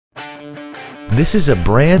This is a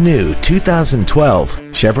brand new 2012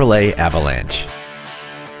 Chevrolet Avalanche.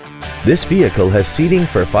 This vehicle has seating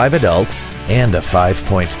for 5 adults and a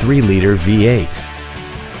 5.3-liter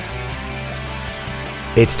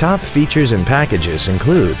V8. Its top features and packages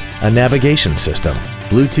include a navigation system,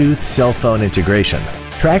 Bluetooth cell phone integration,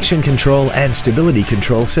 traction control and stability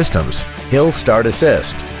control systems, hill start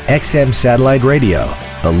assist, XM satellite radio,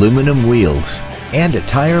 aluminum wheels, and a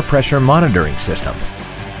tire pressure monitoring system.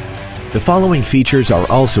 The following features are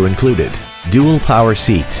also included: dual power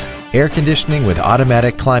seats, air conditioning with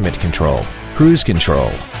automatic climate control, cruise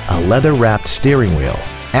control, a leather-wrapped steering wheel,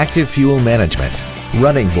 active fuel management,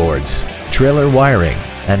 running boards, trailer wiring,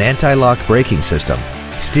 an anti-lock braking system,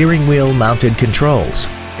 steering wheel mounted controls,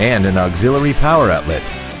 and an auxiliary power outlet.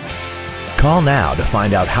 Call now to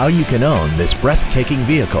find out how you can own this breathtaking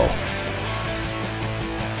vehicle.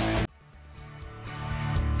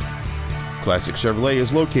 Classic Chevrolet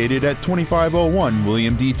is located at 2501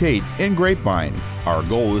 William D Tate in Grapevine. Our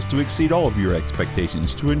goal is to exceed all of your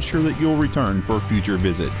expectations to ensure that you'll return for future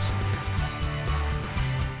visits.